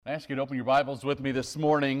I ask you to open your Bibles with me this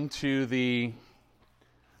morning to the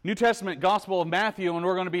New Testament Gospel of Matthew, and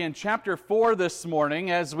we're going to be in chapter 4 this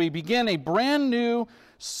morning as we begin a brand new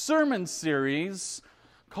sermon series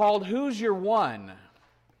called Who's Your One?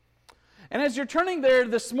 And as you're turning there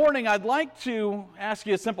this morning, I'd like to ask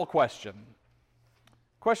you a simple question.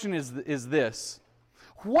 The question is this: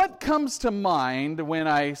 what comes to mind when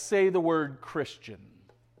I say the word Christian?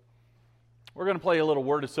 We're going to play a little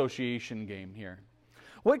word association game here.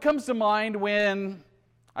 What comes to mind when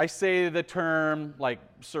I say the term like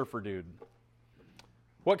surfer dude?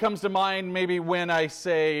 What comes to mind maybe when I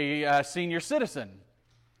say senior citizen?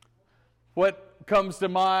 What comes to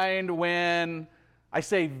mind when I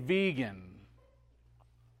say vegan?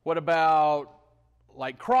 What about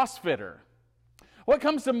like CrossFitter? What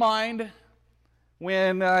comes to mind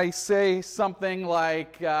when I say something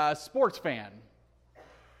like sports fan?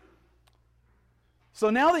 So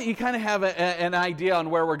now that you kind of have an idea on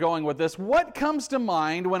where we're going with this, what comes to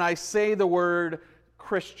mind when I say the word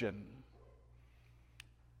Christian?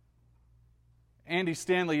 Andy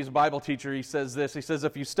Stanley is a Bible teacher. He says this. He says,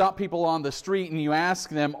 if you stop people on the street and you ask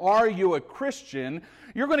them, are you a Christian?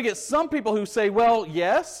 You're going to get some people who say, well,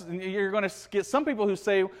 yes. And you're going to get some people who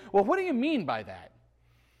say, well, what do you mean by that?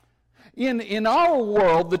 In our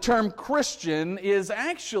world, the term Christian is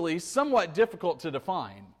actually somewhat difficult to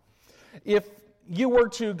define. If you were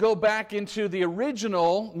to go back into the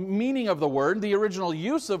original meaning of the word, the original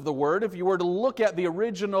use of the word, if you were to look at the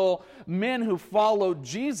original men who followed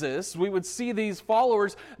Jesus, we would see these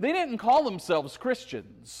followers, they didn't call themselves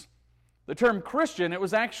Christians. The term Christian, it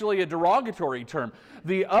was actually a derogatory term.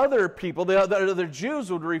 The other people, the other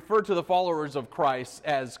Jews would refer to the followers of Christ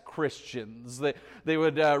as Christians. They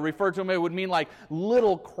would refer to them, it would mean like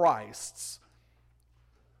little Christs.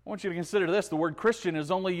 I want you to consider this. The word Christian is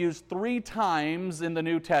only used 3 times in the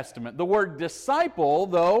New Testament. The word disciple,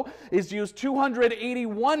 though, is used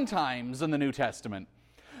 281 times in the New Testament.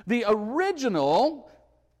 The original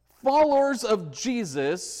followers of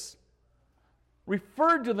Jesus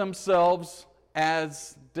referred to themselves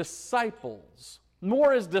as disciples.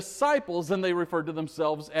 More as disciples than they referred to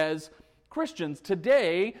themselves as Christians.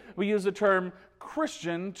 Today, we use the term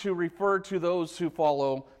Christian to refer to those who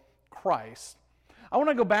follow Christ. I want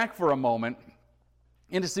to go back for a moment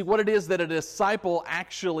and to see what it is that a disciple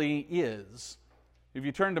actually is. If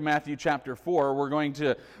you turn to Matthew chapter 4, we're going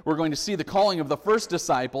to see the calling of the first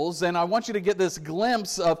disciples, and I want you to get this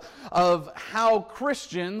glimpse of how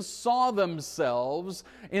Christians saw themselves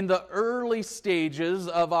in the early stages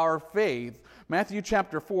of our faith. Matthew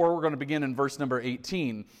chapter 4, we're going to begin in verse number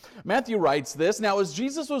 18. Matthew writes this, now as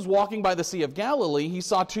Jesus was walking by the Sea of Galilee, he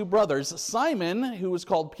saw 2 brothers, Simon, who was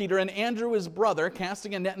called Peter, and Andrew his brother,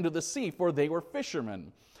 casting a net into the sea, for they were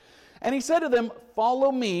fishermen. And he said to them,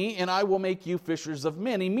 follow me, and I will make you fishers of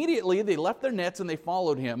men. Immediately they left their nets and they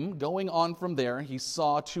followed him. Going on from there, he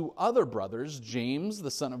saw 2 other brothers, James, the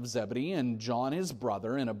son of Zebedee, and John his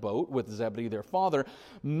brother, in a boat with Zebedee their father,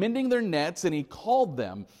 mending their nets, and he called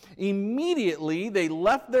them. Immediately they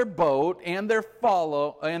left their boat and their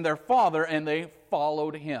father, and they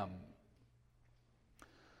followed him.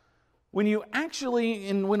 When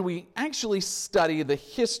we actually study the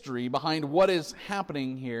history behind what is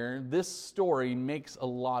happening here, this story makes a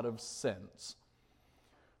lot of sense.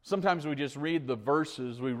 Sometimes we just read the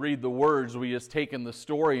verses, we read the words, we just take in the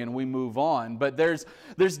story and we move on. But there's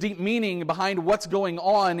deep meaning behind what's going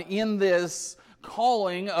on in this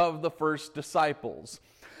calling of the first disciples.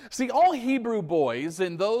 See, all Hebrew boys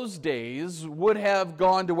in those days would have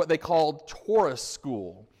gone to what they called Torah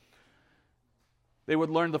school. They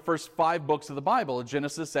would learn the first 5 books of the Bible,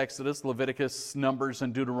 Genesis, Exodus, Leviticus, Numbers,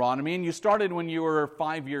 and Deuteronomy, and you started when you were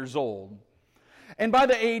 5 years old. And by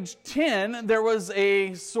the age 10, there was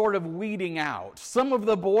a sort of weeding out. Some of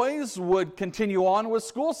the boys would continue on with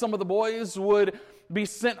school. Some of the boys would be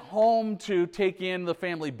sent home to take in the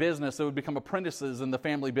family business. They would become apprentices in the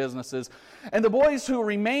family businesses. And the boys who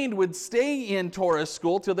remained would stay in Torah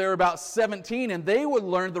school till they were about 17, and they would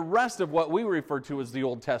learn the rest of what we refer to as the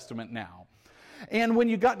Old Testament now. And when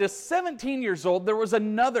you got to 17 years old, there was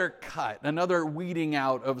another cut, another weeding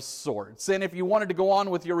out of sorts. And if you wanted to go on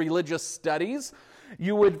with your religious studies,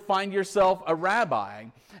 you would find yourself a rabbi.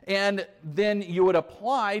 And then you would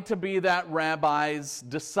apply to be that rabbi's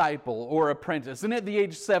disciple or apprentice. And at the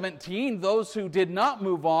age 17, those who did not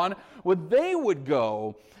move on, they would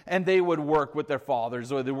go and they would work with their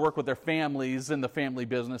fathers or they would work with their families in the family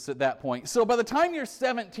business at that point. So by the time you're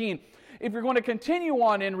 17, if you're going to continue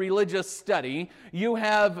on in religious study, you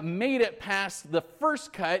have made it past the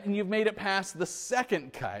first cut and you've made it past the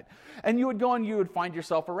second cut. And you would go and you would find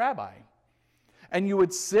yourself a rabbi. and you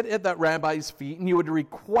would sit at that rabbi's feet, and you would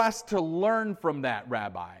request to learn from that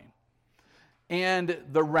rabbi. And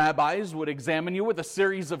the rabbis would examine you with a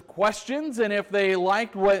series of questions, and if they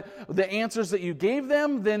liked what the answers that you gave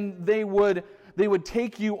them, then they would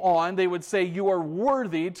take you on. They would say you are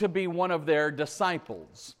worthy to be one of their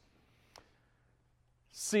disciples.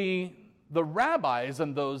 See, the rabbis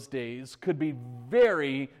in those days could be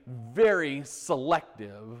very, very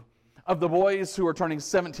selective of the boys who were turning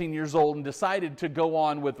 17 years old and decided to go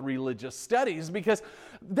on with religious studies, because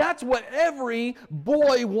that's what every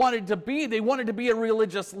boy wanted to be. They wanted to be a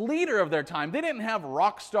religious leader of their time. They didn't have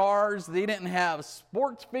rock stars. They didn't have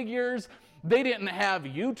sports figures. They didn't have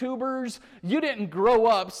YouTubers. You didn't grow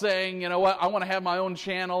up saying, you know what, I want to have my own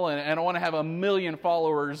channel and I want to have 1 million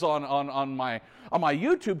followers on my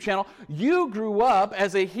YouTube channel. You grew up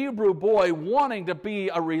as a Hebrew boy wanting to be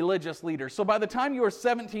a religious leader. So by the time you were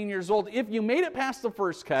 17 years old, if you made it past the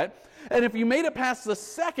first cut, and if you made it past the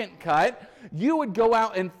second cut, you would go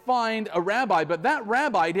out and find a rabbi. But that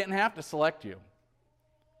rabbi didn't have to select you.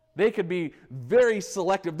 They could be very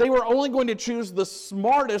selective. They were only going to choose the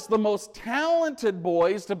smartest, the most talented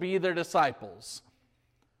boys to be their disciples.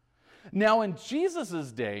 Now, in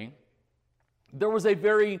Jesus' day, there was a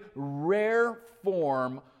very rare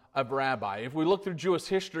form of rabbi. If we look through Jewish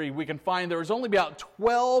history, we can find there was only about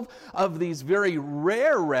 12 of these very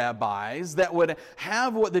rare rabbis that would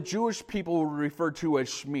have what the Jewish people would refer to as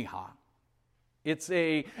shmiha. It's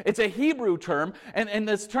a Hebrew term, and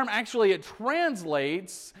this term actually it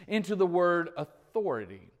translates into the word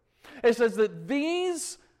authority. It says that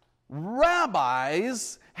these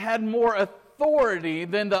rabbis had more authority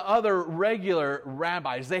than the other regular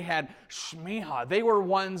rabbis. They had shmiha. They were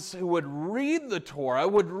ones who would read the Torah,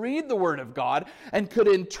 would read the Word of God, and could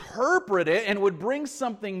interpret it and would bring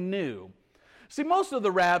something new. See, most of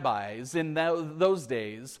the rabbis in those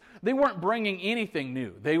days, they weren't bringing anything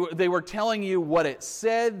new. They were telling you what it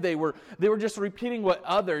said. They were just repeating what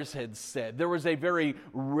others had said. There was a very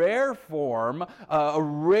rare form, a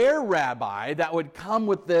rare rabbi that would come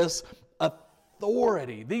with this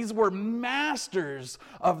authority. These were masters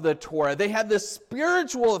of the Torah. They had this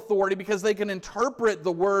spiritual authority because they can interpret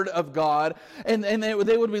the Word of God, and they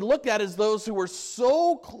would be looked at as those who were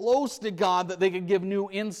so close to God that they could give new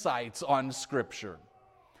insights on Scripture.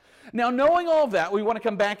 Now, knowing all of that, we want to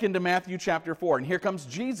come back into Matthew chapter 4. And here comes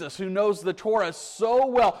Jesus, who knows the Torah so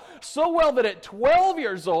well that at 12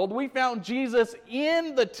 years old, we found Jesus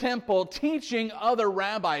in the temple teaching other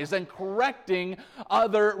rabbis and correcting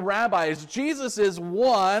other rabbis. Jesus is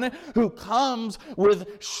one who comes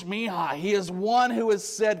with shmiha. He is one who has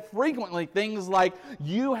said frequently things like,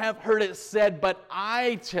 "You have heard it said, but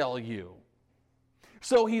I tell you."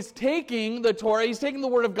 So he's taking the Torah, he's taking the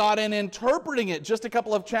Word of God and interpreting it. Just a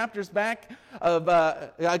couple of chapters back,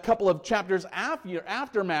 a couple of chapters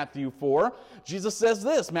after Matthew 4, Jesus says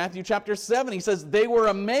this, Matthew chapter 7, he says, "They were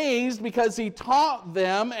amazed because he taught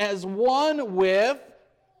them as one with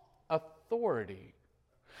authority."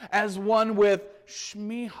 As one with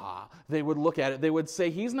shmiha, they would look at it. They would say,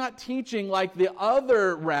 he's not teaching like the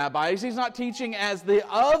other rabbis. He's not teaching as the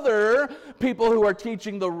other people who are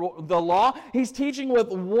teaching the law. He's teaching with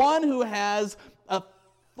one who has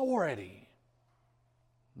authority.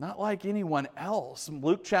 Not like anyone else. In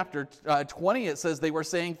Luke chapter 20, it says they were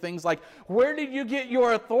saying things like, "Where did you get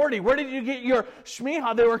your authority? Where did you get your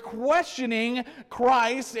shmiha?" They were questioning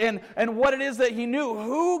Christ and what it is that he knew.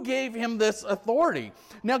 Who gave him this authority?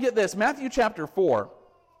 Now get this, Matthew chapter 4.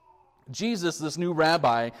 Jesus, this new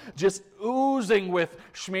rabbi, just oozing with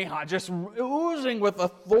shmiha, just oozing with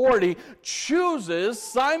authority, chooses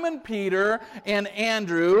Simon Peter and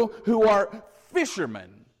Andrew, who are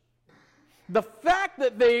fishermen. The fact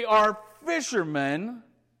that they are fishermen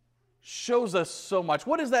shows us so much.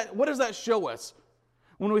 What does that show us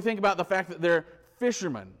when we think about the fact that they're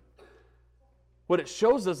fishermen? What it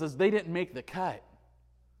shows us is they didn't make the cut.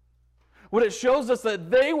 What it shows us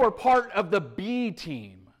that they were part of the B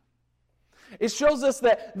team. It shows us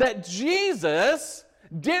that Jesus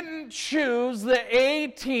didn't choose the A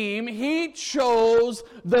team. He chose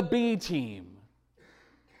the B team.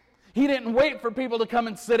 He didn't wait for people to come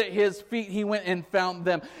and sit at his feet. He went and found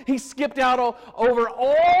them. He skipped out over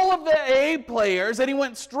all of the A players and he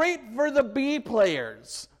went straight for the B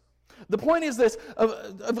players. The point is this,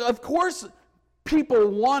 of course people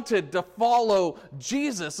wanted to follow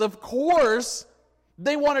Jesus. Of course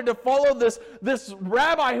they wanted to follow this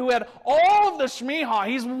rabbi who had all of the shmiha.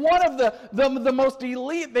 He's one of the most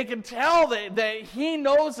elite. They can tell that he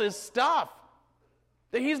knows his stuff.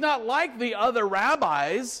 That he's not like the other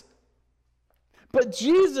rabbis. But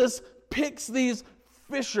Jesus picks these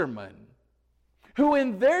fishermen who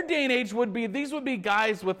in their day and age would be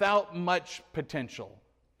guys without much potential.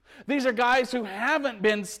 These are guys who haven't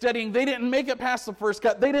been studying. They didn't make it past the first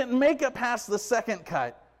cut. They didn't make it past the second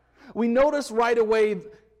cut. We notice right away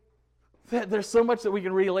that there's so much that we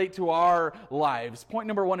can relate to our lives. Point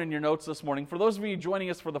number 1 in your notes this morning. For those of you joining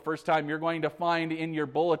us for the first time, you're going to find in your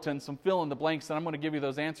bulletin some fill in the blanks, and I'm going to give you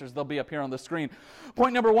those answers. They'll be up here on the screen.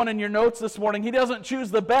 Point number 1 in your notes this morning. He doesn't choose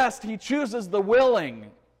the best. He chooses the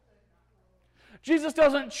willing. Jesus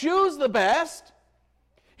doesn't choose the best.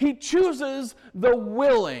 He chooses the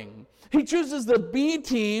willing. He chooses the B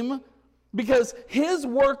team because his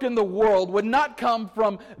work in the world would not come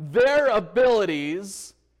from their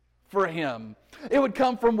abilities for him. It would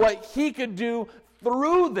come from what he could do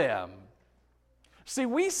through them. See,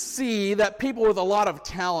 we see that people with a lot of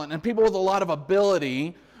talent and people with a lot of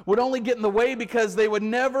ability would only get in the way because they would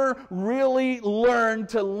never really learn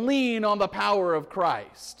to lean on the power of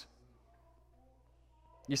Christ.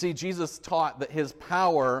 You see, Jesus taught that his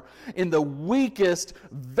power in the weakest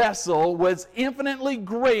vessel was infinitely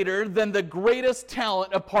greater than the greatest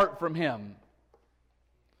talent apart from him.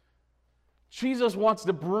 Jesus wants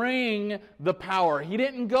to bring the power. He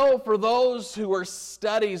didn't go for those who were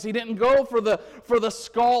studies. He didn't go for the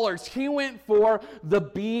scholars. He went for the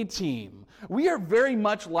B team. We are very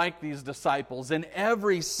much like these disciples in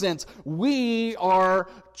every sense. We are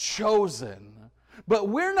chosen. But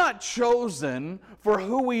we're not chosen for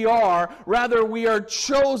who we are. Rather, we are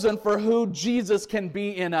chosen for who Jesus can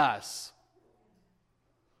be in us.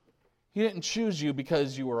 He didn't choose you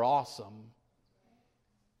because you were awesome.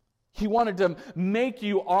 He wanted to make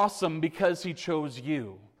you awesome because he chose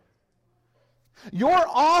you. Your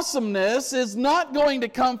awesomeness is not going to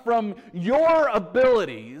come from your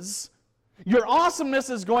abilities. Your awesomeness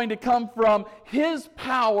is going to come from his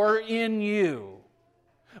power in you.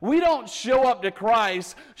 We don't show up to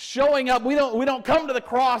Christ showing up. We don't come to the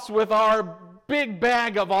cross with our big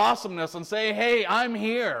bag of awesomeness and say, hey, I'm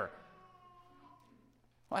here.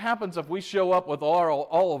 What happens if we show up with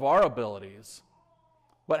all of our abilities?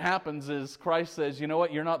 What happens is Christ says, you know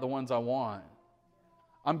what, you're not the ones I want.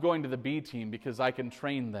 I'm going to the B team because I can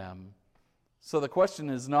train them. So the question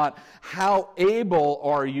is not, how able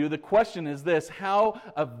are you? The question is this, how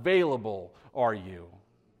available are you?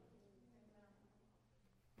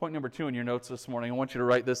 Point number 2 in your notes this morning, I want you to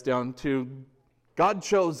write this down too. God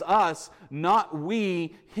chose us, not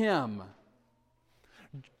we him.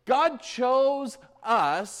 God chose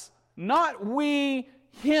us, not we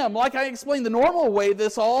him. Like I explained, the normal way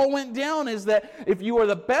this all went down is that if you were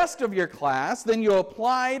the best of your class, then you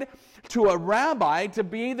applied to a rabbi to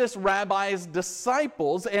be this rabbi's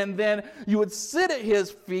disciples, and then you would sit at his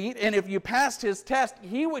feet, and if you passed his test,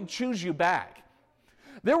 he would choose you back.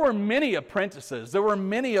 There were many apprentices. There were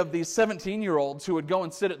many of these 17-year-olds who would go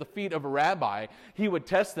and sit at the feet of a rabbi. He would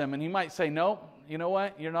test them, and he might say, no, you know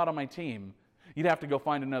what? You're not on my team. You'd have to go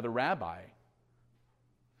find another rabbi.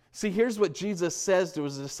 See, here's what Jesus says to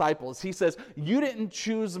his disciples. He says, you didn't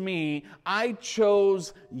choose me, I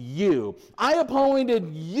chose you. I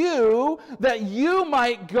appointed you that you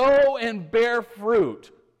might go and bear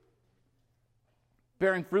fruit.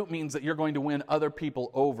 Bearing fruit means that you're going to win other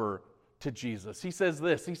people over to Jesus. He says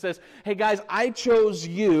this, he says, hey guys, I chose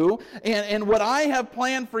you, and what I have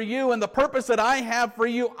planned for you and the purpose that I have for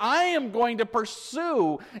you, I am going to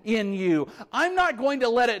pursue in you. I'm not going to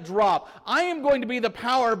let it drop. I am going to be the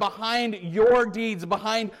power behind your deeds,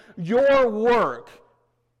 behind your work.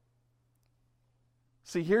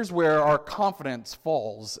 See, here's where our confidence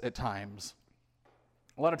falls at times.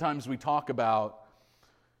 A lot of times we talk about,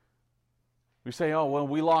 we say, oh, well,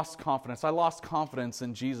 we lost confidence. I lost confidence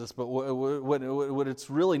in Jesus, but what it's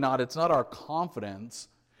really not, it's not our confidence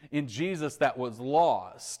in Jesus that was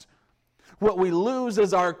lost. What we lose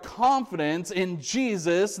is our confidence in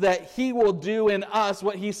Jesus that he will do in us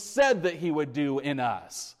what he said that he would do in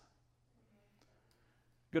us.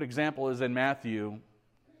 Good example is in Matthew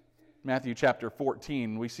chapter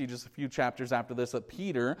 14. We see just a few chapters after this that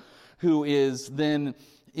Peter, who is then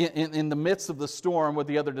in the midst of the storm with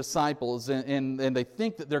the other disciples, and they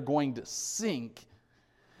think that they're going to sink.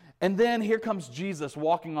 And then here comes Jesus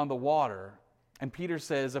walking on the water. And Peter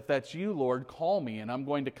says, if that's you, Lord, call me, and I'm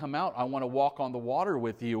going to come out. I want to walk on the water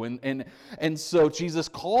with you. And so Jesus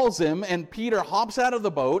calls him, and Peter hops out of the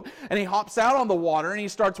boat, and he hops out on the water, and he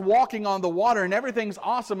starts walking on the water, and everything's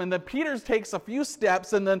awesome. And then Peter takes a few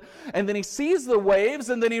steps, and then he sees the waves,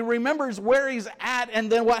 and then he remembers where he's at,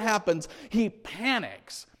 and then what happens? He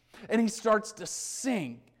panics, and he starts to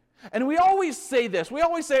sink. And we always say this. We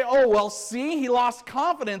always say, oh, well, see, he lost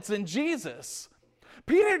confidence in Jesus.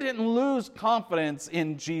 Peter didn't lose confidence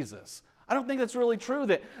in Jesus. I don't think that's really true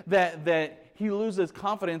that he loses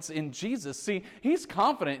confidence in Jesus. See, he's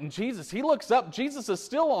confident in Jesus. He looks up. Jesus is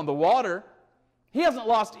still on the water. He hasn't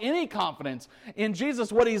lost any confidence in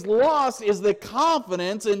Jesus. What he's lost is the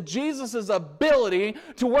confidence in Jesus' ability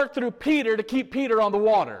to work through Peter to keep Peter on the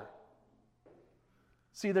water.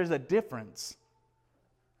 See, there's a difference.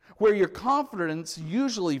 Where your confidence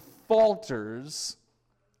usually falters,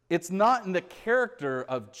 it's not in the character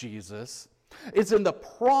of Jesus. It's in the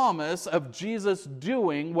promise of Jesus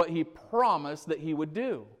doing what he promised that he would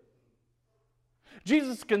do.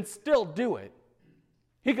 Jesus can still do it.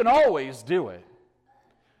 He can always do it.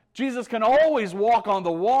 Jesus can always walk on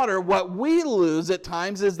the water. What we lose at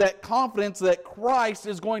times is that confidence that Christ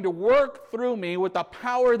is going to work through me with the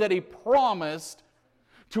power that he promised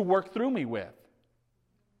to work through me with.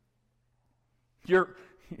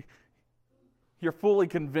 You're fully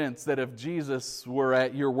convinced that if Jesus were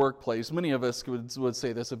at your workplace, many of us would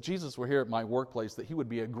say this, if Jesus were here at my workplace, that he would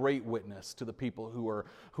be a great witness to the people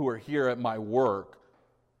who are here at my work.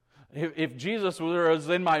 If Jesus was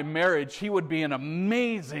in my marriage, he would be an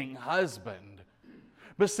amazing husband.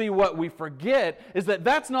 But see, what we forget is that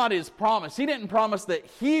that's not his promise. He didn't promise that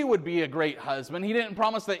he would be a great husband. He didn't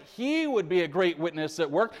promise that he would be a great witness at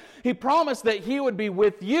work. He promised that he would be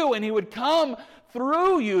with you and he would come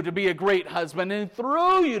through you to be a great husband and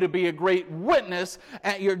through you to be a great witness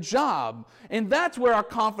at your job. And that's where our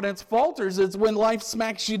confidence falters, is when life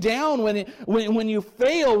smacks you down, when you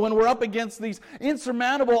fail, when we're up against these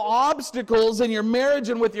insurmountable obstacles in your marriage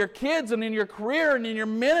and with your kids and in your career and in your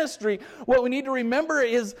ministry. What we need to remember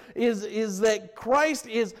is that Christ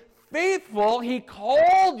is faithful. He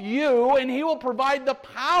called you and he will provide the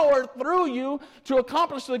power through you to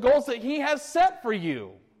accomplish the goals that he has set for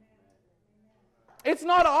you. It's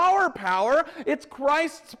not our power, it's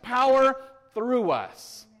Christ's power through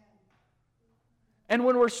us. And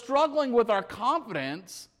when we're struggling with our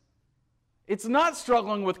confidence, it's not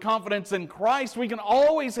struggling with confidence in Christ. We can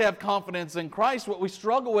always have confidence in Christ. What we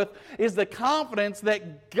struggle with is the confidence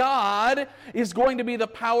that God is going to be the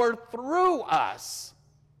power through us.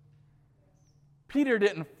 Peter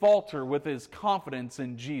didn't falter with his confidence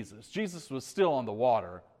in Jesus. Jesus was still on the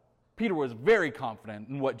water. Peter was very confident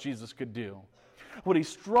in what Jesus could do. What he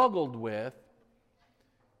struggled with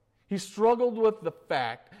the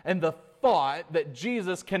fact and the thought that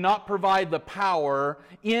Jesus cannot provide the power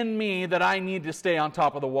in me that I need to stay on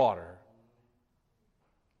top of the water.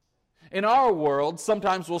 In our world,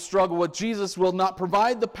 sometimes we'll struggle with Jesus will not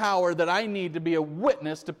provide the power that I need to be a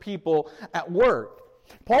witness to people at work.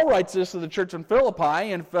 Paul writes this to the church in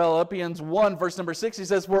Philippi in Philippians 1, verse number 6. He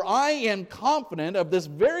says, "For I am confident of this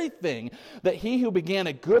very thing, that he who began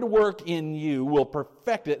a good work in you will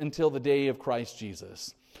perfect it until the day of Christ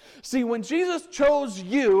Jesus." See, when Jesus chose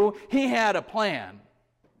you, he had a plan.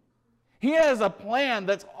 He has a plan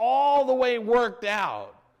that's all the way worked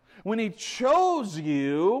out. When he chose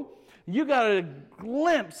you, you got a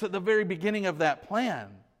glimpse at the very beginning of that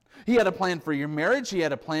plan. He had a plan for your marriage. He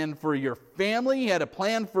had a plan for your family. He had a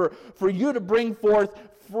plan for you to bring forth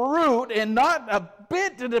fruit, and not a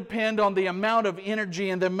bit to depend on the amount of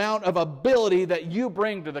energy and the amount of ability that you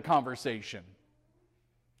bring to the conversation.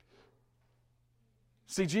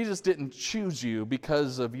 See, Jesus didn't choose you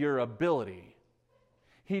because of your ability.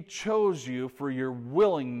 He chose you for your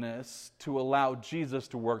willingness to allow Jesus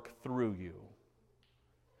to work through you.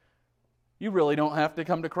 You really don't have to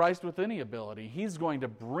come to Christ with any ability. He's going to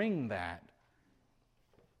bring that.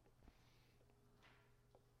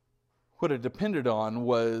 What it depended on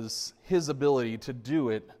was his ability to do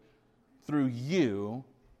it through you.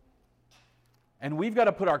 And we've got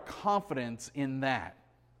to put our confidence in that.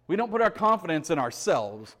 We don't put our confidence in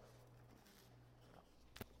ourselves.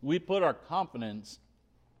 We put our confidence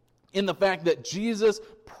in the fact that Jesus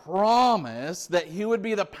promised that he would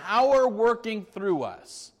be the power working through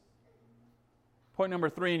us. Point number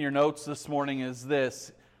 3 in your notes this morning is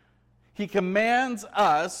this. He commands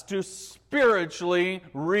us to spiritually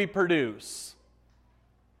reproduce.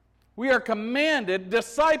 We are commanded,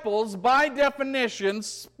 disciples by definition,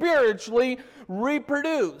 spiritually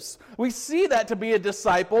reproduce. We see that to be a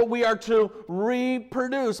disciple, we are to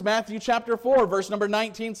reproduce. Matthew chapter 4, verse number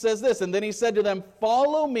 19 says this, "And then he said to them,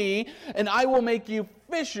 'Follow me, and I will make you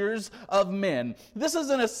fishers of men.'" This is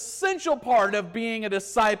an essential part of being a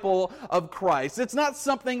disciple of Christ. It's not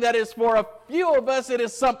something that is for a few of us, it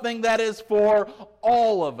is something that is for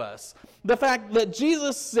all of us. The fact that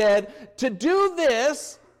Jesus said, to do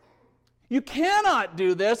this, you cannot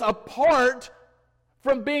do this apart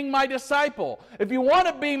from being my disciple. If you want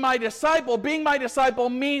to be my disciple, being my disciple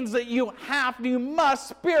means that you must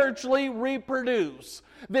spiritually reproduce.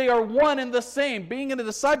 They are one and the same. Being a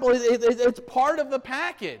disciple, it's part of the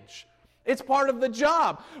package. It's part of the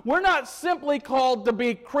job. We're not simply called to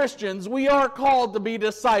be Christians. We are called to be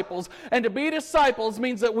disciples. And to be disciples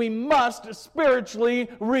means that we must spiritually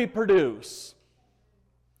reproduce.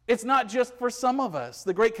 It's not just for some of us.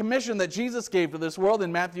 The Great Commission that Jesus gave to this world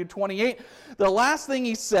in Matthew 28, the last thing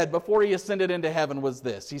he said before he ascended into heaven was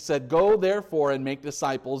this. He said, "Go therefore and make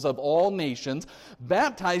disciples of all nations,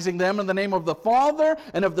 baptizing them in the name of the Father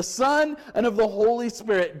and of the Son and of the Holy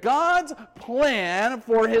Spirit." God's plan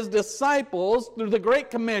for his disciples through the Great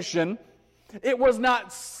Commission, it was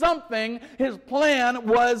not something. His plan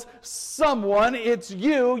was someone. It's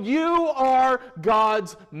you. You are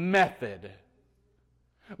God's method.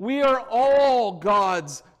 We are all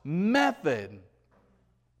God's method.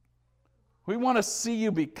 We want to see you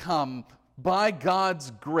become, by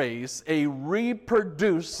God's grace, a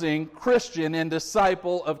reproducing Christian and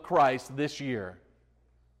disciple of Christ this year.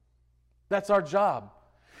 That's our job,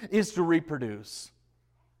 is to reproduce.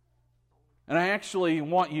 And I actually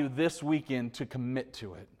want you this weekend to commit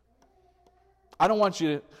to it. I don't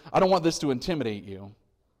want this to intimidate you.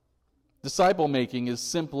 Disciple making is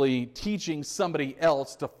simply teaching somebody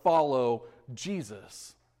else to follow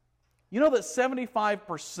Jesus. You know that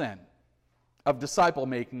 75% of disciple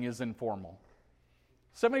making is informal.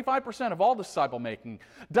 75% of all disciple making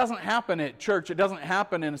doesn't happen at church. It doesn't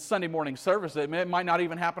happen in a Sunday morning service. It might not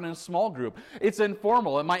even happen in a small group. It's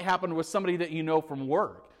informal. It might happen with somebody that you know from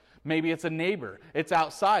work. Maybe it's a neighbor. It's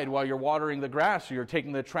outside while you're watering the grass or you're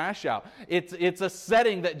taking the trash out. It's a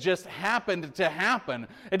setting that just happened to happen.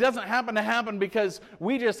 It doesn't happen to happen because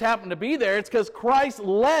we just happen to be there. It's because Christ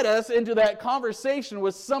led us into that conversation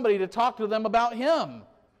with somebody to talk to them about Him.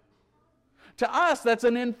 To us, that's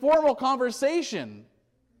an informal conversation.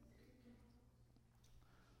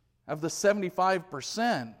 Of the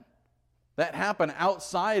 75% that happen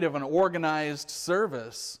outside of an organized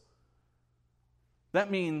service, that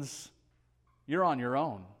means you're on your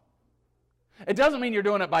own. It doesn't mean you're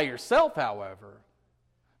doing it by yourself, however.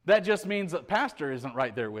 That just means that pastor isn't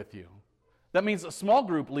right there with you. That means a small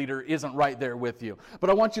group leader isn't right there with you. But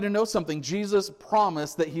I want you to know something. Jesus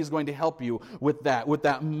promised that He's going to help you with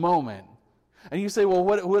that moment. And you say, well,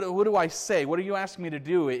 what do I say? What are you asking me to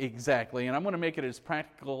do exactly? And I'm going to make it as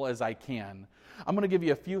practical as I can. I'm going to give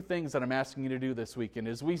you a few things that I'm asking you to do this weekend.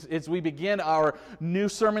 As we begin our new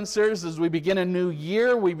sermon series, as we begin a new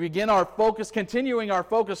year, we begin our focus, continuing our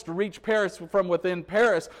focus to reach Paris from within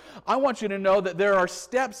Paris. I want you to know that there are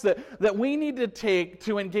steps that we need to take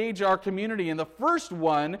to engage our community. And the first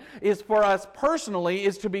one is for us personally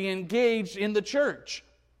is to be engaged in the church.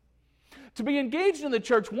 To be engaged in the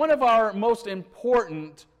church, one of our most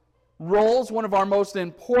important roles, one of our most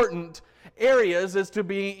important areas is to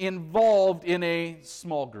be involved in a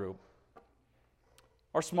small group.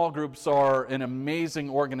 Our small groups are an amazing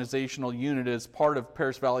organizational unit as part of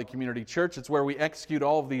Paris Valley Community Church. It's where we execute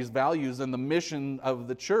all of these values and the mission of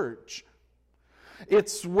the church.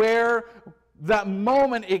 It's where that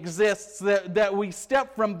moment exists that we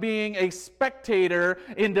step from being a spectator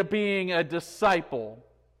into being a disciple.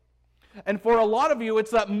 And for a lot of you,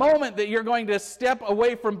 it's that moment that you're going to step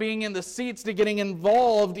away from being in the seats to getting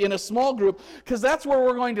involved in a small group, because that's where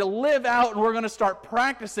we're going to live out and we're going to start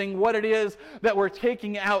practicing what it is that we're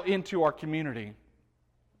taking out into our community.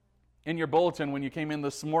 In your bulletin, when you came in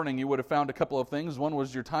this morning, you would have found a couple of things. One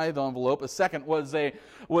was your tithe envelope. A second was a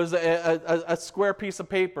square piece of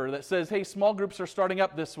paper that says, hey, small groups are starting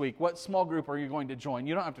up this week. What small group are you going to join?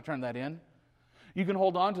 You don't have to turn that in. You can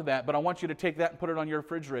hold on to that, but I want you to take that and put it on your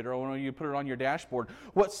refrigerator, or I want you to put it on your dashboard.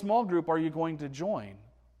 What small group are you going to join?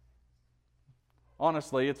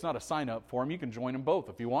 Honestly, it's not a sign-up form. You can join them both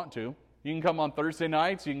if you want to. You can come on Thursday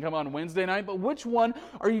nights, you can come on Wednesday night, but which one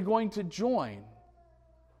are you going to join?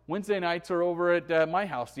 Wednesday nights are over at my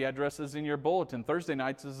house. The address is in your bulletin. Thursday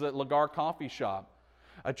nights is at Lagar Coffee Shop.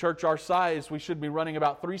 A church our size, we should be running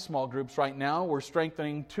about 3 small groups right now. We're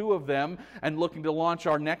strengthening 2 of them and looking to launch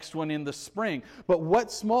our next one in the spring. But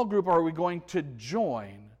what small group are we going to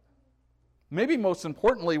join? Maybe most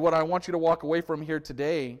importantly, what I want you to walk away from here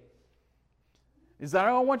today is that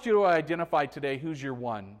I want you to identify today who's your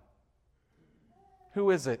one.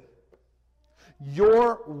 Who is it?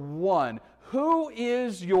 Your one. Who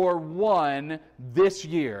is your one this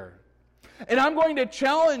year? And I'm going to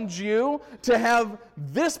challenge you to have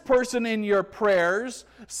this person in your prayers,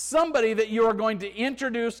 somebody that you are going to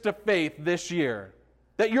introduce to faith this year,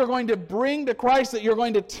 that you're going to bring to Christ, that you're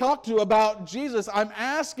going to talk to about Jesus. I'm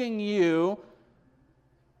asking you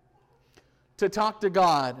to talk to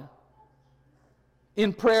God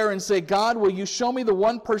in prayer and say, God, will you show me the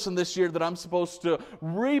one person this year that I'm supposed to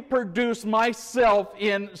reproduce myself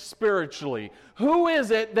in spiritually? Who is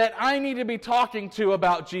it that I need to be talking to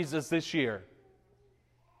about Jesus this year?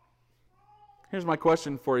 Here's my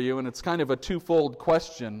question for you, and it's kind of a twofold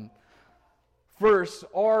question. First,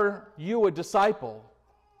 are you a disciple?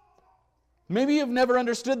 Maybe you've never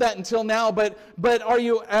understood that until now, but are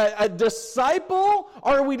you a disciple?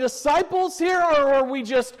 Are we disciples here, or are we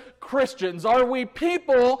just Christians? Are we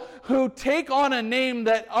people who take on a name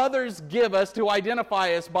that others give us to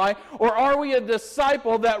identify us by, or are we a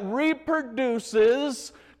disciple that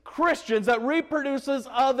reproduces Christians, that reproduces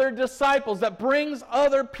other disciples, that brings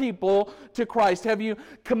other people to Christ? Have you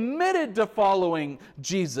committed to following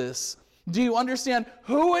Jesus? Do you understand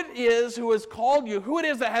who it is who has called you, who it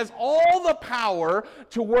is that has all the power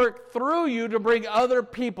to work through you to bring other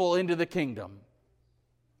people into the kingdom?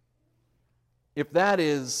 If that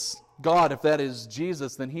is God, if that is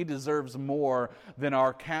Jesus, then He deserves more than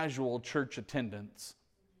our casual church attendance.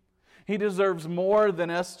 He deserves more than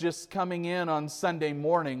us just coming in on Sunday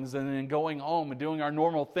mornings and then going home and doing our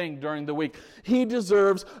normal thing during the week. He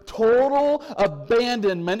deserves total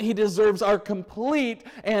abandonment. He deserves our complete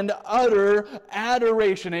and utter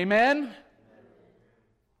adoration. Amen?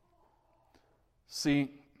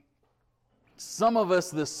 See, some of us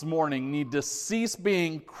this morning need to cease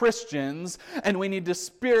being Christians, and we need to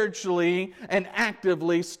spiritually and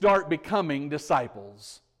actively start becoming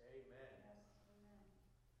disciples.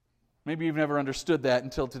 Maybe you've never understood that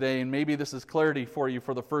until today, and maybe this is clarity for you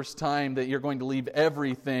for the first time, that you're going to leave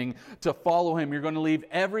everything to follow Him. You're going to leave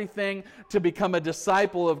everything to become a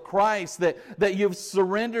disciple of Christ, that you've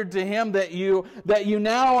surrendered to Him, that you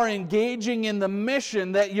now are engaging in the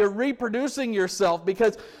mission, that you're reproducing yourself,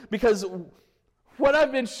 because what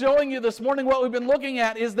I've been showing you this morning, what we've been looking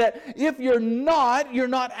at, is that if you're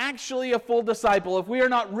not actually a full disciple. If we are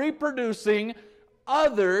not reproducing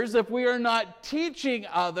others, if we are not teaching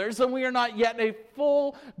others, then we are not yet a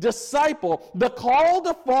full disciple. The call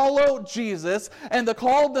to follow Jesus and the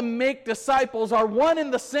call to make disciples are one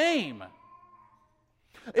and the same.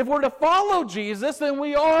 If we're to follow Jesus, then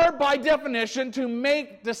we are, by definition, to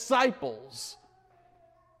make disciples.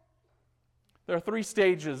 There are 3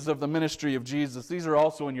 stages of the ministry of Jesus. These are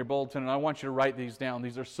also in your bulletin, and I want you to write these down.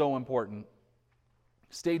 These are so important.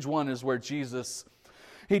 Stage 1 is where Jesus,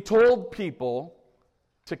 He told people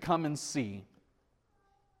to come and see.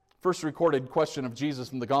 First recorded question of Jesus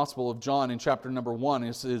from the Gospel of John in chapter number 1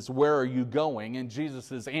 is where are you going? And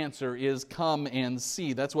Jesus' answer is, come and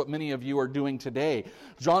see. That's what many of you are doing today.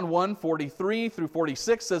 John 1:43 through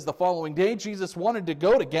 46 says, the following day Jesus wanted to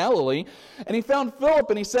go to Galilee, and He found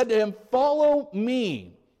Philip, and He said to him, follow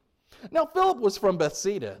me. Now Philip was from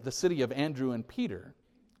Bethsaida, the city of Andrew and Peter.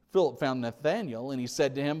 Philip found Nathanael, and he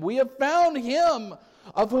said to him, we have found him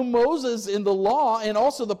of whom Moses in the law and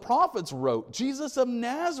also the prophets wrote, Jesus of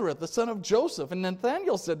Nazareth, the son of Joseph. And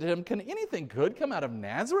Nathanael said to him, can anything good come out of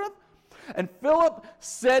Nazareth? And Philip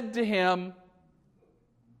said to him,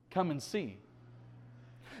 come and see.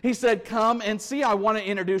 He said, come and see. I want to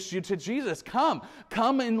introduce you to Jesus. Come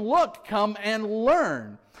and look. Come and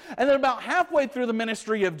learn. And then about halfway through the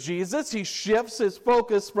ministry of Jesus, He shifts His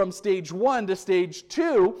focus from stage 1 to stage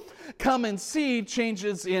 2. Come and see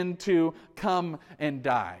changes into come and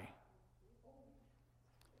die.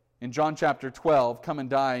 In John chapter 12, come and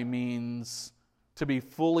die means to be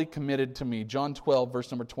fully committed to me. John 12,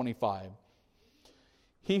 verse number 25.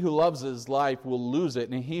 He who loves his life will lose it,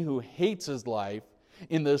 and he who hates his life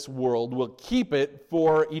in this world will keep it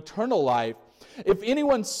for eternal life. If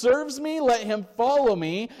anyone serves me, let him follow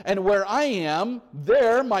me, and where I am,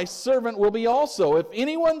 there my servant will be also. If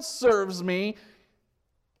anyone serves me,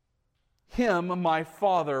 him my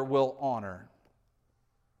Father will honor.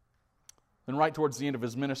 Then right towards the end of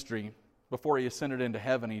His ministry, before He ascended into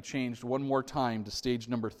heaven, He changed one more time to stage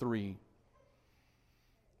number 3.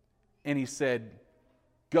 And He said,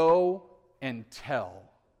 go and tell.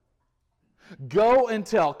 Go and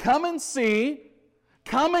tell. Come and see.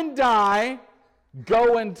 Come and die.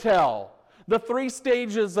 Go and tell. The 3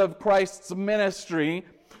 stages of Christ's ministry: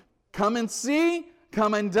 come and see,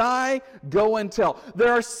 come and die, go and tell.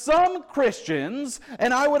 There are some Christians,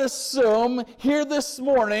 and I would assume here this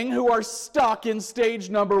morning, who are stuck in stage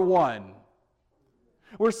number 1.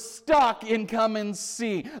 We're stuck in come and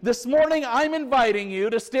see. This morning I'm inviting you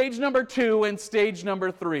to stage number 2 and stage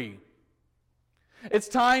number 3. It's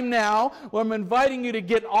time now when I'm inviting you to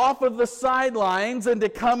get off of the sidelines and to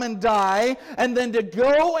come and die, and then to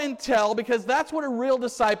go and tell, because that's what a real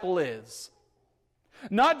disciple is.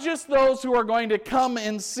 Not just those who are going to come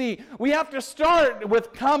and see. We have to start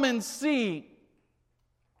with come and see.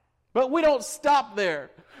 But we don't stop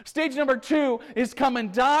there. Stage number 2 is come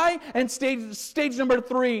and die, and stage number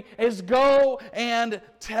 3 is go and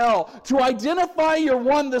tell. To identify your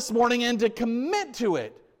one this morning and to commit to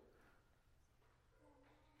it.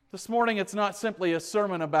 This morning it's not simply a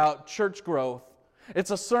sermon about church growth.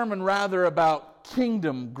 It's a sermon rather about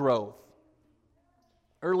kingdom growth.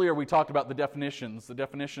 Earlier we talked about the definitions, the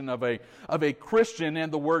definition of a Christian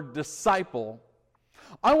and the word disciple.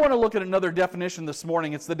 I want to look at another definition this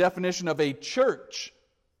morning. It's the definition of a church.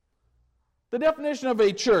 The definition of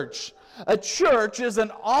a church. A church is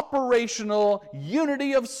an operational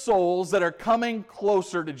unity of souls that are coming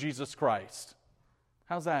closer to Jesus Christ.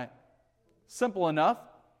 How's that? Simple enough.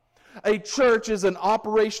 A church is an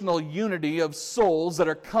operational unity of souls that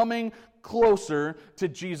are coming closer to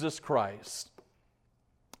Jesus Christ.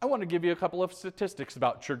 I want to give you a couple of statistics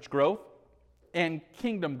about church growth and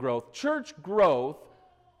kingdom growth. Church growth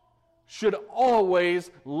should always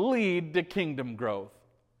lead to kingdom growth.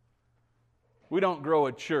 We don't grow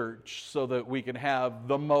a church so that we can have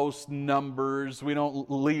the most numbers. We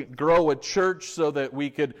don't grow a church so that we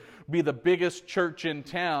could be the biggest church in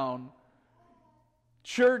town.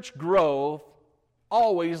 Church growth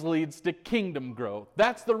always leads to kingdom growth.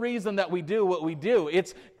 That's the reason that we do what we do.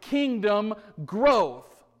 It's kingdom growth.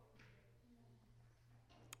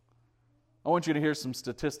 I want you to hear some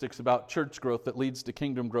statistics about church growth that leads to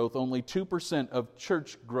kingdom growth. Only 2% of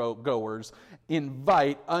church goers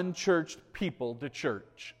invite unchurched people to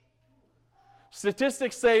church.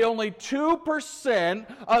 Statistics say only 2%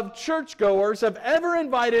 of churchgoers have ever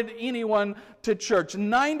invited anyone to church.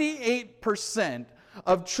 98%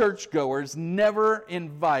 of churchgoers never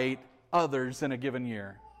invite others in a given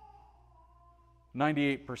year.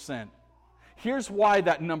 98%. Here's why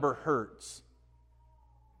that number hurts.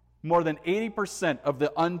 More than 80% of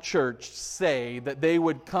the unchurched say that they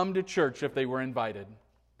would come to church if they were invited.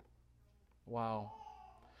 Wow.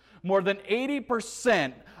 More than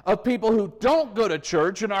 80% of people who don't go to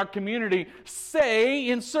church in our community say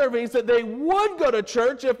in surveys that they would go to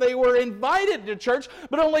church if they were invited to church,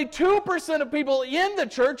 but only 2% of people in the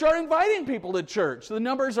church are inviting people to church. The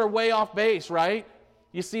numbers are way off base, right?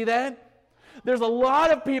 You see that? There's a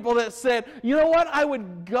lot of people that said, you know what, I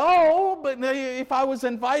would go but if I was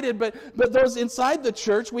invited, but those inside the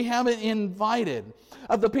church we haven't invited.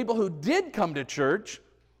 Of the people who did come to church,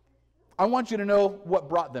 I want you to know what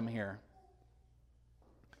brought them here.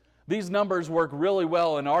 These numbers work really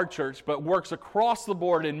well in our church, but works across the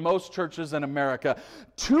board in most churches in America.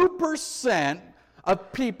 2%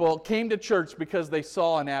 of people came to church because they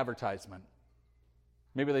saw an advertisement.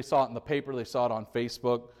 Maybe they saw it in the paper, they saw it on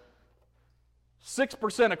Facebook.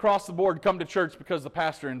 6% across the board come to church because the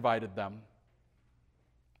pastor invited them.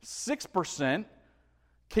 6%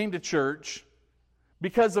 came to church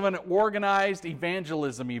because of an organized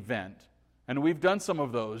evangelism event. And we've done some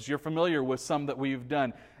of those. You're familiar with some that we've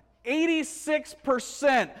done.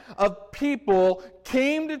 86% of people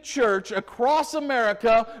came to church across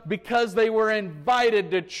America because they were invited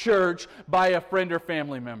to church by a friend or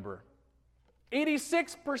family member.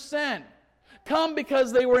 86% come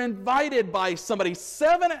because they were invited by somebody.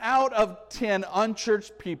 7 out of 10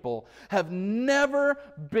 unchurched people have never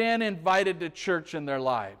been invited to church in their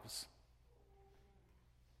lives.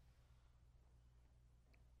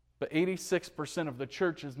 But 86% of the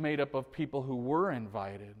church is made up of people who were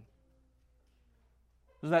invited.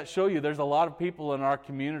 Does that show you there's a lot of people in our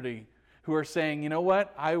community who are saying, you know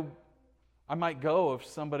what, I might go if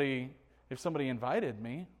somebody invited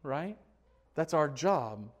me, right? That's our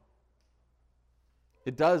job.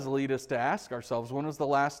 It does lead us to ask ourselves, when was the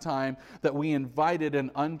last time that we invited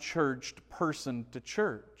an unchurched person to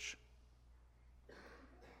church?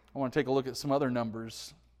 I want to take a look at some other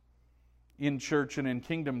numbers in church and in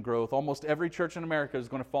kingdom growth. Almost every church in America is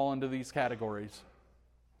going to fall into these categories.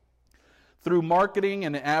 Through marketing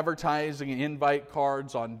and advertising and invite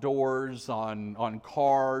cards on doors, on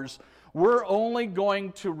cars, we're only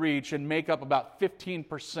going to reach and make up about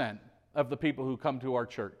 15% of the people who come to our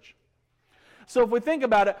church. So if we think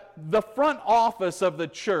about it, the front office of the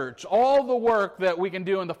church, all the work that we can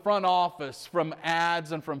do in the front office from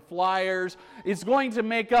ads and from flyers is going to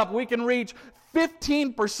make up, we can reach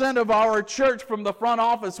 15% of our church from the front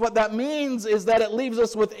office. What that means is that it leaves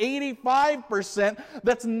us with 85%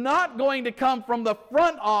 that's not going to come from the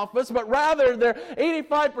front office, but rather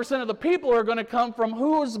 85% of the people are going to come from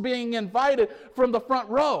who's being invited from the front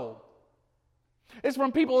row. It's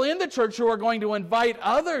from people in the church who are going to invite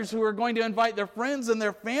others, who are going to invite their friends and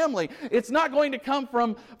their family. It's not going to come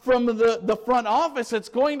from the front office. It's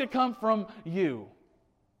going to come from you.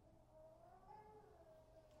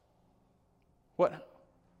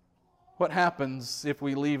 What happens if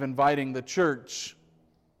we leave inviting the church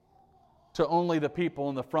to only the people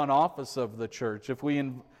in the front office of the church? If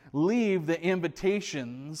we leave the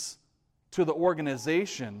invitations to the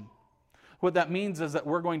organization, what that means is that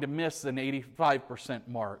we're going to miss an 85%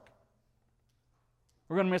 mark.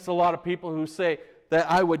 We're going to miss a lot of people who say that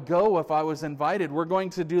I would go if I was invited. We're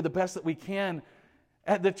going to do the best that we can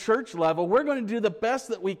at the church level. We're going to do the best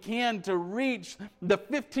that we can to reach the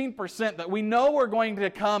 15% that we know are going to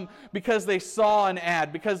come because they saw an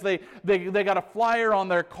ad, because they got a flyer on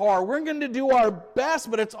their car. We're going to do our best,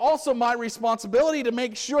 but it's also my responsibility to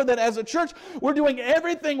make sure that as a church, we're doing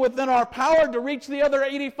everything within our power to reach the other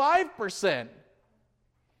 85%.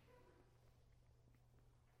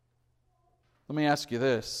 Let me ask you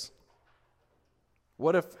this.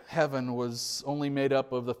 What if heaven was only made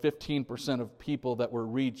up of the 15% of people that were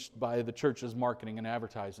reached by the church's marketing and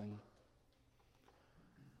advertising?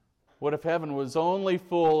 What if heaven was only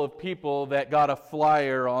full of people that got a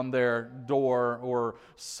flyer on their door or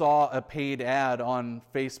saw a paid ad on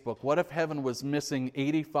Facebook? What if heaven was missing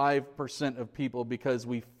 85% of people because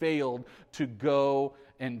we failed to go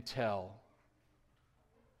and tell?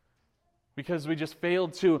 Because we just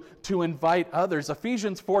failed to invite others.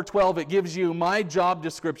 Ephesians 4:12, it gives you my job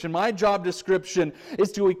description. My job description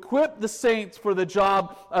is to equip the saints for the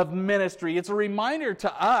job of ministry. It's a reminder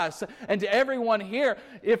to us and to everyone here,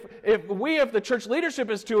 if the church leadership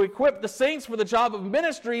is to equip the saints for the job of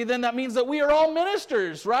ministry, then that means that we are all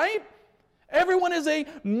ministers, right? Everyone is a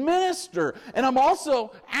minister. And I'm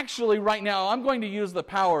also, actually right now, I'm going to use the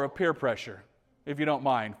power of peer pressure, if you don't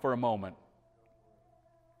mind, for a moment.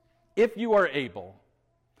 If you are able,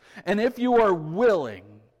 and if you are willing,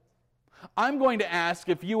 I'm going to ask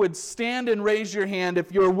if you would stand and raise your hand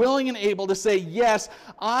if you're willing and able to say, yes,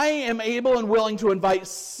 I am able and willing to invite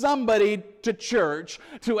somebody to church,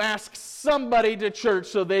 to ask somebody to church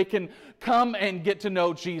so they can come and get to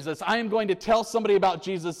know Jesus. I am going to tell somebody about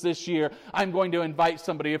Jesus this year. I'm going to invite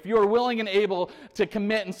somebody. If you are willing and able to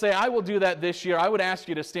commit and say, I will do that this year, I would ask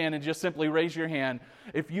you to stand and just simply raise your hand.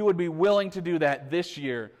 If you would be willing to do that this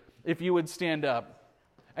year, if you would stand up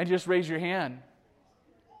and just raise your hand.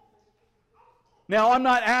 Now, I'm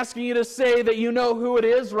not asking you to say that you know who it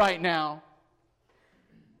is right now.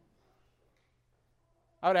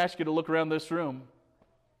 I would ask you to look around this room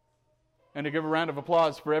and to give a round of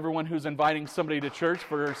applause for everyone who's inviting somebody to church,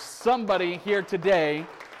 for somebody here today.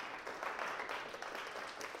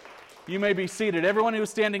 You may be seated. Everyone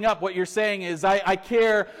who's standing up, what you're saying is, I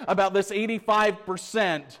care about this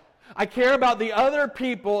 85%. I care about the other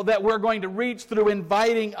people that we're going to reach through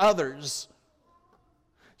inviting others.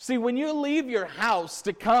 See, when you leave your house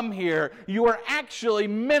to come here, you are actually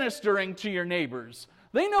ministering to your neighbors.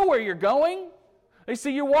 They know where you're going. They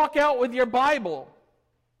see you walk out with your Bible.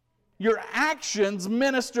 Your actions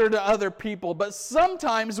minister to other people, but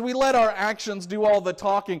sometimes we let our actions do all the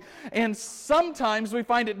talking, and sometimes we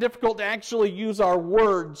find it difficult to actually use our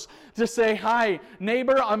words to say, hi,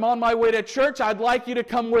 neighbor, I'm on my way to church. I'd like you to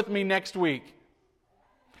come with me next week.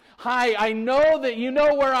 Hi, I know that you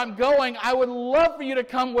know where I'm going. I would love for you to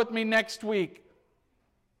come with me next week.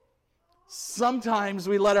 Sometimes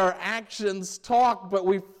we let our actions talk, but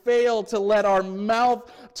we fail to let our mouth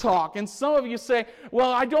talk. And some of you say,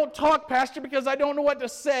 well, I don't talk, Pastor, because I don't know what to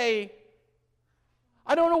say.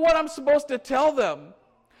 I don't know what I'm supposed to tell them.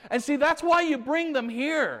 And see, that's why you bring them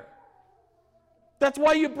here. That's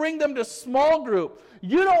why you bring them to small group.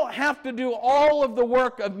 You don't have to do all of the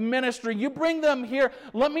work of ministry. You bring them here.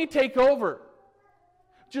 Let me take over.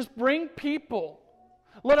 Just bring people.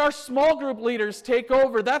 Let our small group leaders take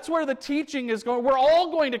over. That's where the teaching is going. We're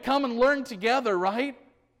all going to come and learn together, right?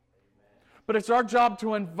 But it's our job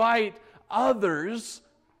to invite others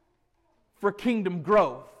for kingdom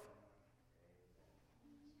growth.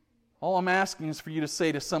 All I'm asking is for you to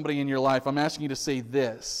say to somebody in your life, I'm asking you to say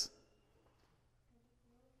this,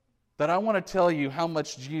 that I want to tell you how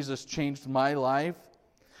much Jesus changed my life,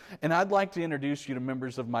 and I'd like to introduce you to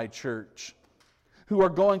members of my church who are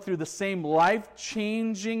going through the same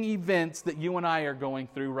life-changing events that you and I are going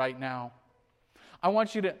through right now. I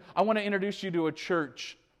want to introduce you to a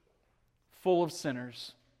church full of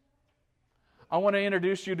sinners. I want to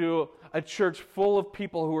introduce you to a church full of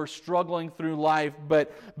people who are struggling through life, but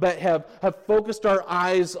have focused our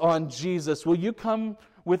eyes on Jesus. Will you come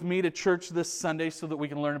with me to church this Sunday so that we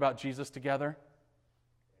can learn about Jesus together?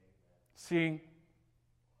 See,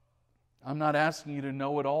 I'm not asking you to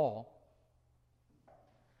know it all.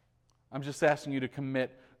 I'm just asking you to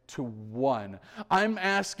commit to one. I'm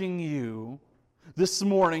asking you this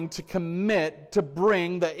morning to commit to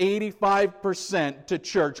bring the 85% to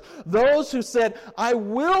church. Those who said, I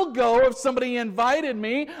will go if somebody invited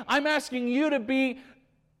me, I'm asking you to be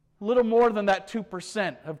a little more than that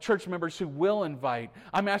 2% of church members who will invite.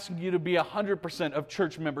 I'm asking you to be 100% of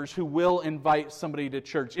church members who will invite somebody to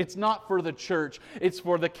church. It's not for the church, it's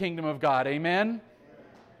for the kingdom of God. Amen?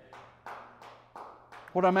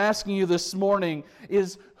 What I'm asking you this morning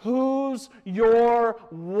is, who's your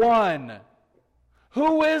one?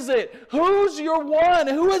 Who is it? Who's your one?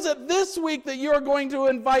 Who is it this week that you're going to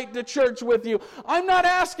invite to church with you? I'm not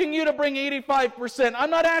asking you to bring 85%. I'm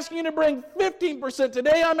not asking you to bring 15%.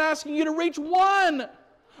 Today I'm asking you to reach one.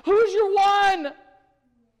 Who's your one?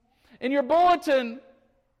 In your bulletin,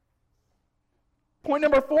 point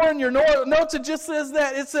number 4 in your notes, it just says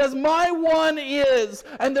that. It says, my one is,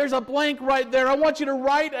 and there's a blank right there. I want you to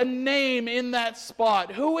write a name in that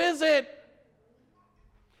spot. Who is it?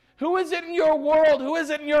 Who is it in your world? Who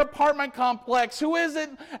is it in your apartment complex? Who is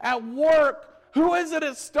it at work? Who is it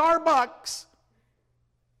at Starbucks?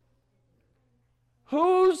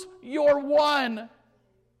 Who's your one? It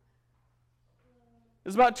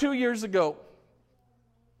was about 2 years ago.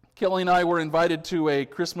 Kelly and I were invited to a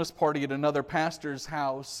Christmas party at another pastor's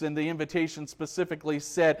house, and the invitation specifically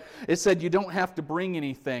said, you don't have to bring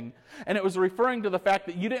anything. And it was referring to the fact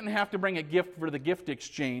that you didn't have to bring a gift for the gift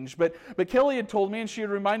exchange. But Kelly had told me, and she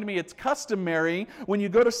had reminded me, it's customary when you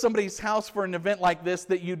go to somebody's house for an event like this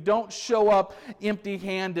that you don't show up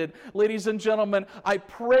empty-handed. Ladies and gentlemen, I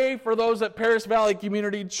pray for those at Paris Valley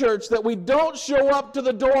Community Church that we don't show up to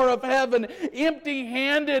the door of heaven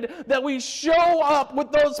empty-handed, that we show up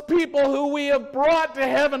with those people who we have brought to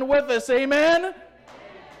heaven with us. Amen?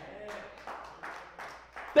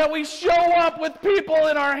 That we show up with people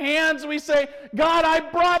in our hands. We say, God, I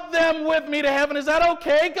brought them with me to heaven. Is that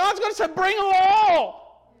okay? God's going to say, bring them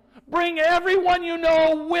all. Bring everyone you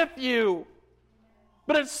know with you.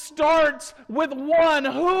 But it starts with one.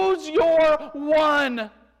 Who's your one?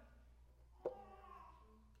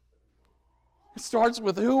 It starts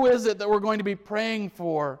with, who is it that we're going to be praying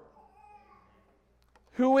for?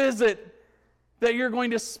 Who is it that you're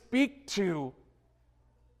going to speak to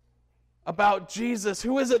about Jesus?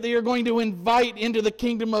 Who is it that you're going to invite into the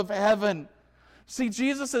kingdom of heaven? See,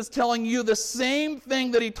 Jesus is telling you the same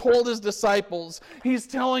thing that He told His disciples. He's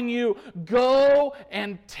telling you, go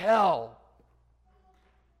and tell.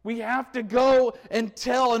 We have to go and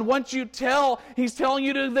tell. And once you tell, He's telling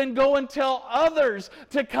you to then go and tell others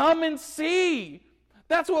to come and see.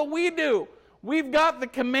 That's what we do. We've got the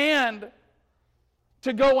command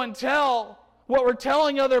to go and tell. What we're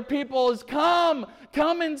telling other people is come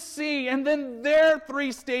and see. And then their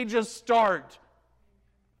 3 stages start.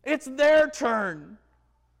 It's their turn.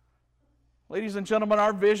 Ladies and gentlemen,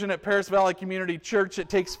 our vision at Paris Valley Community Church, it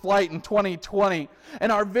takes flight in 2020.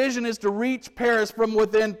 And our vision is to reach Paris from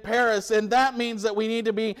within Paris. And that means that we need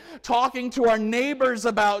to be talking to our neighbors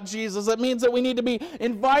about Jesus. It means that we need to be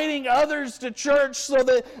inviting others to church so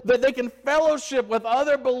that they can fellowship with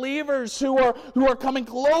other believers who are coming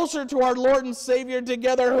closer to our Lord and Savior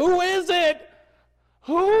together. Who is it?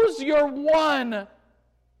 Who's your one?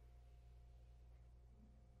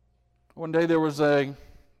 One day there was an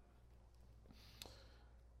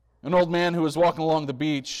old man who was walking along the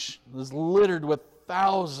beach. It was littered with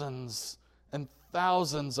thousands and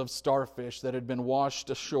thousands of starfish that had been washed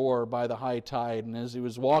ashore by the high tide. And as he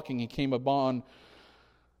was walking, he came upon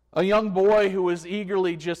a young boy who was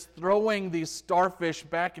eagerly just throwing these starfish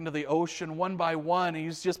back into the ocean one by one.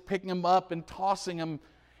 He's just picking them up and tossing them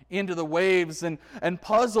into the waves. And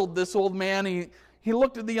puzzled, this old man, he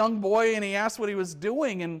looked at the young boy and he asked what he was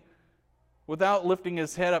doing. And without lifting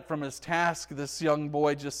his head up from his task, this young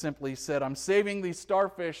boy just simply said, I'm saving these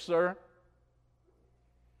starfish, sir.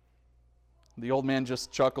 The old man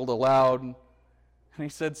just chuckled aloud, and he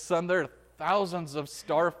said, son, there are thousands of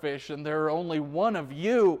starfish, and there are only one of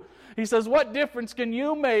you. He says, what difference can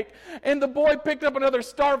you make? And the boy picked up another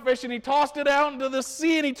starfish, and he tossed it out into the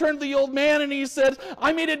sea, and he turned to the old man, and he said,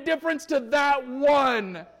 I made a difference to that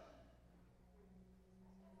one.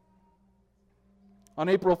 On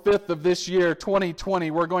April 5th of this year,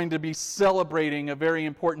 2020, we're going to be celebrating a very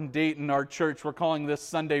important date in our church. We're calling this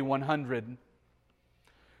Sunday 100.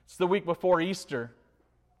 It's the week before Easter.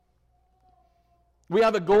 We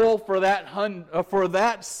have a goal for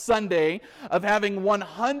that Sunday of having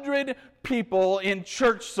 100 people in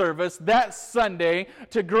church service that Sunday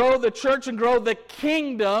to grow the church and grow the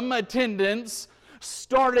kingdom attendance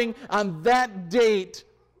starting on that date.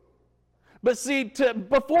 But see,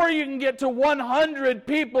 before you can get to 100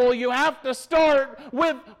 people, you have to start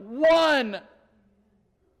with one.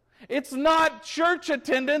 It's not church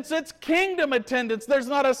attendance, it's kingdom attendance. There's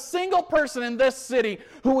not a single person in this city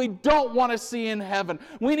who we don't want to see in heaven.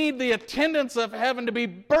 We need the attendance of heaven to be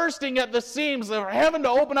bursting at the seams, of heaven to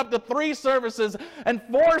open up to 3 services and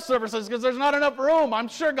 4 services because there's not enough room. I'm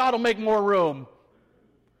sure God will make more room.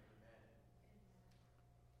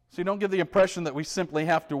 So you don't get the impression that we simply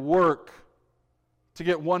have to work to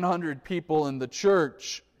get 100 people in the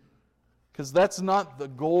church, because that's not the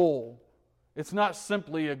goal. It's not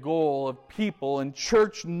simply a goal of people and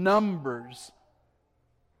church numbers.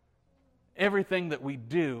 Everything that we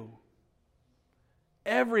do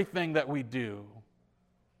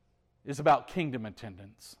is about kingdom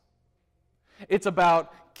attendance. It's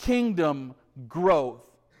about kingdom growth.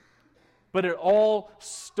 But it all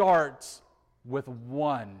starts with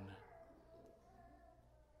one.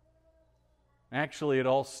 Actually, it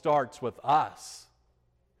all starts with us.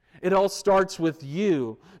 It all starts with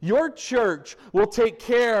you. Your church will take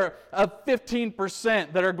care of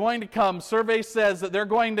 15% that are going to come. Survey says that they're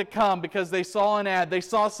going to come because they saw an ad. They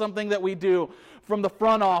saw something that we do from the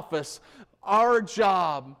front office. Our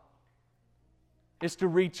job is to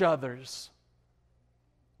reach others.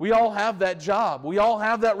 We all have that job. We all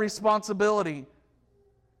have that responsibility.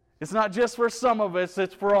 It's not just for some of us,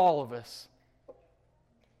 it's for all of us.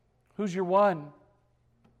 Who's your one?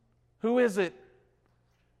 Who is it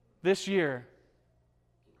this year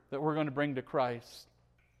that we're going to bring to Christ?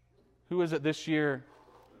 Who is it this year,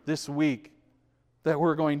 this week, that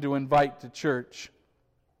we're going to invite to church?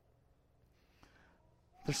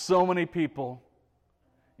 There's so many people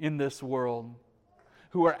in this world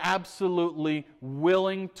who are absolutely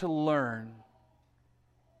willing to learn.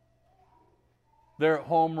 They're at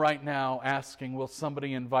home right now asking, will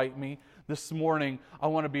somebody invite me? This morning, I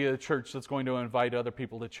want to be a church that's going to invite other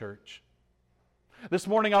people to church. This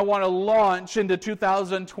morning, I want to launch into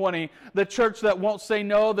 2020 the church that won't say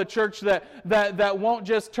no, the church that won't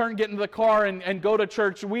just get into the car and go to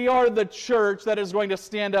church. We are the church that is going to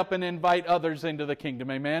stand up and invite others into the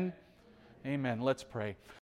kingdom. Amen? Amen. Let's pray.